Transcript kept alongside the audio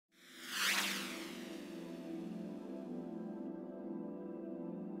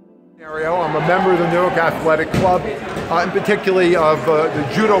Canario. I'm a member of the New York Athletic Club, and particularly of the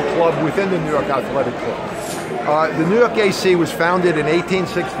Judo Club within the New York Athletic Club. The New York AC was founded in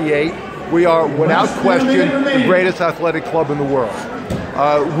 1868. We are, without question, the greatest athletic club in the world.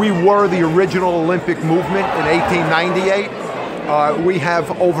 We were the original Olympic movement in 1898. We have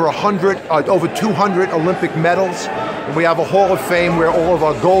over 200 Olympic medals, and we have a Hall of Fame where all of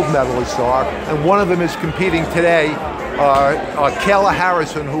our gold medalists are, and one of them is competing today, Kayla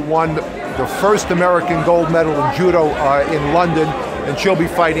Harrison, who won the first American gold medal in Judo in London, and she'll be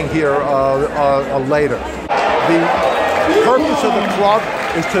fighting here later. The purpose of the club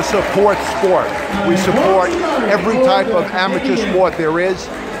is to support sport. We support every type of amateur sport there is.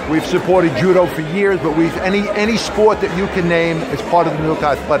 We've supported Judo for years, but any sport that you can name is part of the New York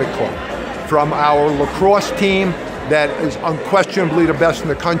Athletic Club. From our lacrosse team, that is unquestionably the best in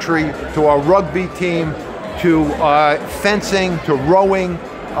the country, to our rugby team, to fencing, to rowing,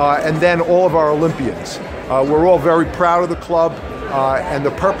 and then all of our Olympians. We're all very proud of the club, and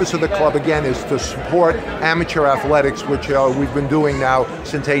the purpose of the club, again, is to support amateur athletics, which we've been doing now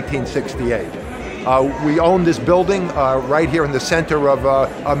since 1868. We own this building right here in the center of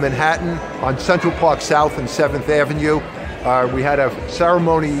Manhattan on Central Park South and 7th Avenue. We had a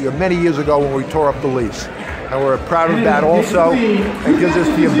ceremony many years ago when we tore up the lease. And we're proud of that also. It gives us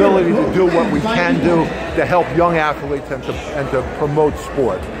the ability to do what we can do to help young athletes and to promote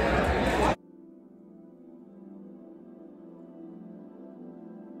sport.